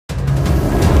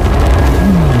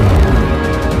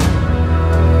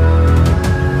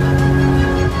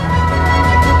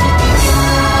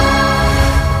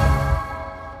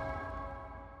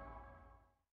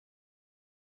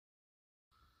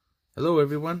Hello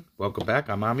everyone, welcome back.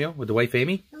 I'm Amio with the wife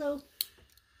Amy. Hello.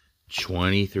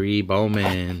 23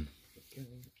 Bowman.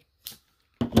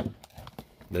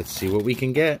 Let's see what we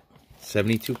can get.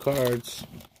 72 cards.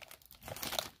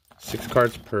 6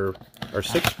 cards per, or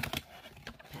 6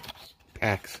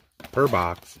 packs per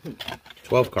box.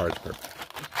 12 cards per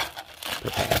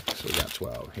pack. So we got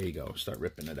 12. Here you go. Start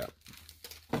ripping it up.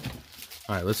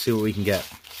 Alright, let's see what we can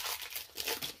get.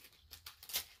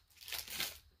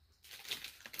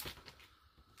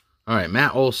 Alright,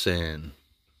 Matt Olson.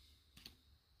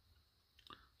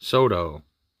 Soto.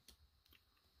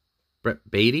 Brett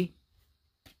Beatty.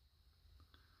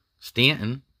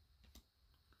 Stanton.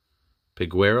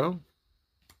 Piguero.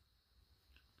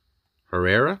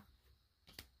 Herrera.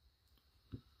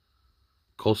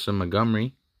 Colson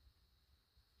Montgomery.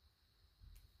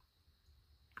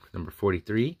 Number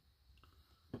 43.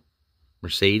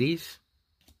 Mercedes.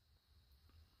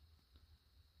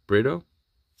 Brito.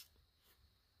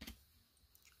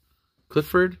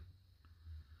 Clifford.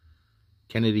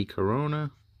 Kennedy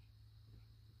Corona.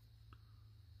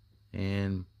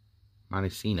 And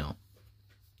Montesino.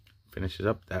 Finishes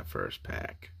up that first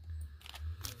pack.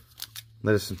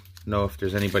 Let us know if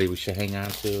there's anybody we should hang on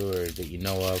to or that you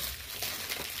know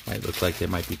of. Might look like they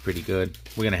might be pretty good.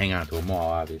 We're going to hang on to them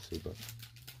all, obviously, but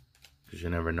because you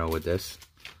never know with this.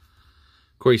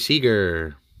 Corey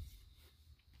Seager.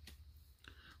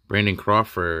 Brandon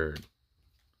Crawford.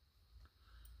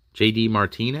 J.D.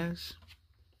 Martinez.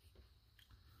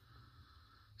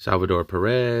 Salvador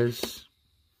Perez.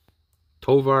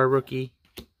 Tovar rookie.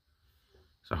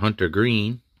 So Hunter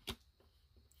Green.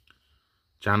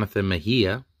 Jonathan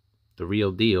Mejia, the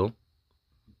real deal.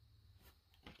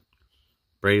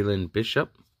 Braylon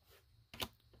Bishop.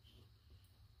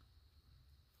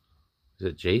 Is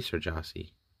it Jace or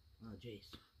Jossie?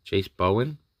 Jace. Jace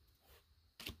Bowen.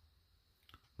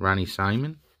 Ronnie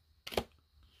Simon.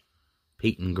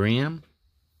 Peyton Graham.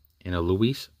 And a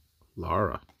Luis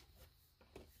Lara.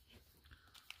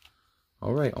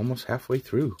 All right, almost halfway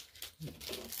through.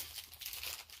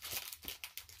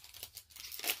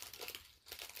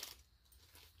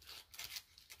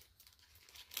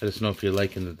 Let us know if you're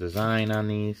liking the design on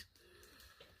these.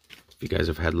 If you guys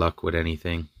have had luck with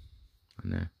anything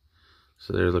on there.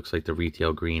 So there looks like the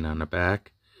retail green on the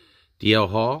back.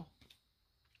 DL Hall.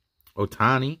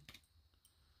 Otani.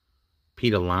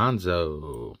 Pete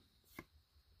Alonso.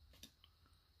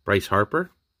 Bryce Harper.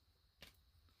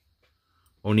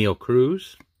 O'Neal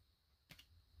Cruz.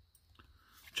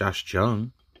 Josh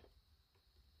Jung.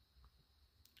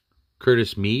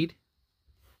 Curtis Mead.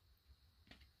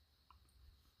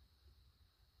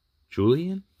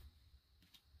 Julian.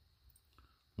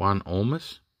 Juan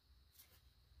Olmas.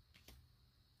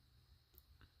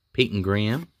 Peyton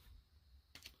Graham.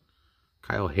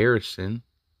 Kyle Harrison.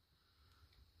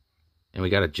 And we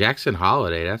got a Jackson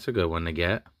Holliday. That's a good one to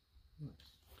get.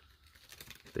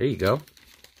 There you go.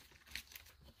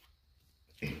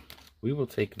 We will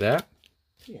take that.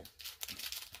 Yeah.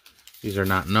 These are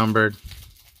not numbered.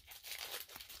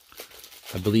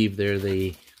 I believe they're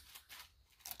the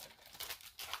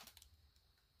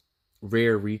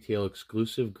rare retail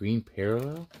exclusive green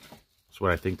parallel. That's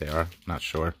what I think they are. Not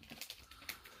sure.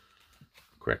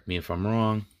 Correct me if I'm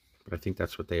wrong, but I think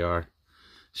that's what they are.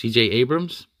 C.J.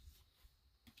 Abrams.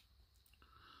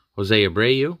 Jose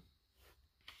Abreu.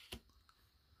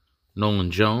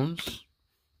 Nolan Jones.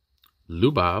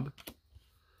 Lubob.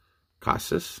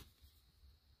 Casas.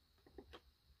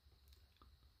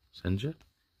 Senja.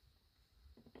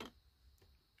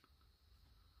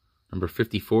 Number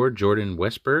 54, Jordan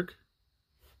Westberg.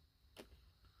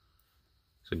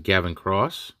 So Gavin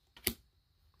Cross.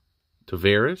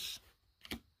 Tavares.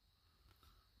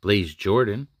 Blaze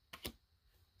Jordan.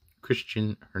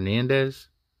 Christian Hernandez.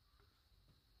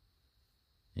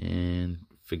 And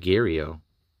Figuerio.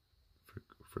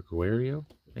 Figuerio,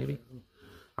 maybe?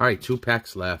 All right, 2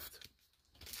 packs left.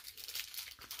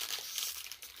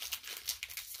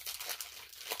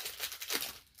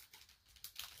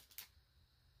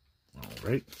 All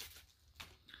right.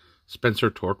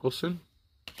 Spencer Torkelson.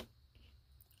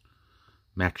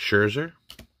 Max Scherzer.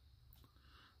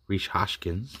 Rhys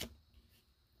Hoskins.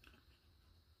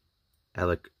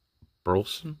 Alec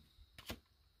Burleson.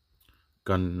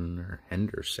 Gunnar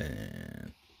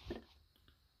Henderson.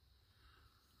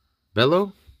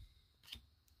 Bello.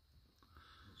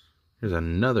 Here's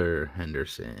another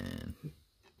Henderson.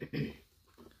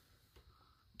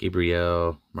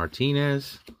 Gabriel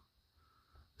Martinez.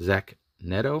 Zach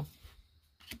Neto.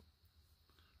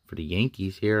 For the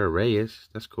Yankees here, Reyes.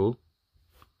 That's cool.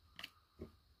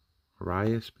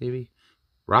 Arias, maybe.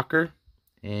 Rocker.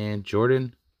 And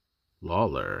Jordan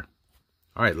Lawler.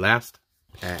 All right, last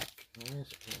pack.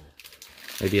 Last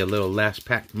pack. Maybe a little last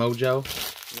pack mojo.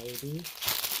 Maybe.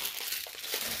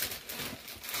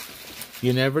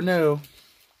 You never know.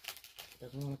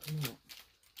 Doesn't want to come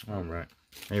out. All right,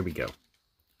 here we go.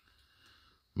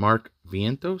 Mark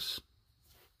Vientos,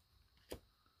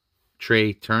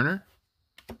 Trey Turner,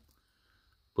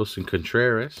 Wilson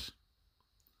Contreras,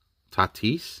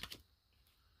 Tatis,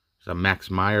 there's a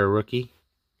Max Meyer rookie,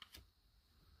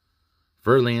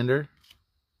 Verlander,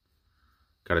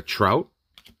 got a Trout,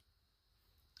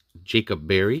 Jacob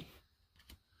Berry,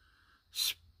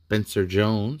 Spencer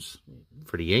Jones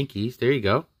for the Yankees. There you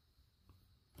go.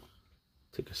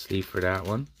 Take a sleeve for that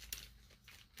one.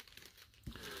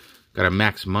 Got a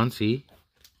Max Muncy,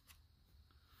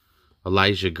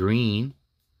 Elijah Green,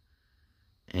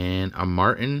 and a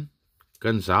Martin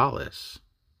Gonzalez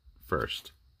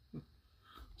first.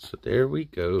 So there we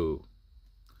go.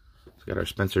 So got our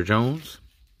Spencer Jones.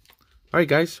 All right,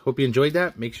 guys. Hope you enjoyed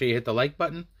that. Make sure you hit the like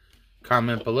button.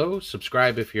 Comment below.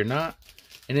 Subscribe if you're not.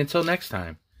 And until next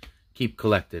time, keep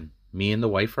collecting. Me and the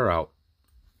wife are out.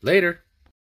 Later.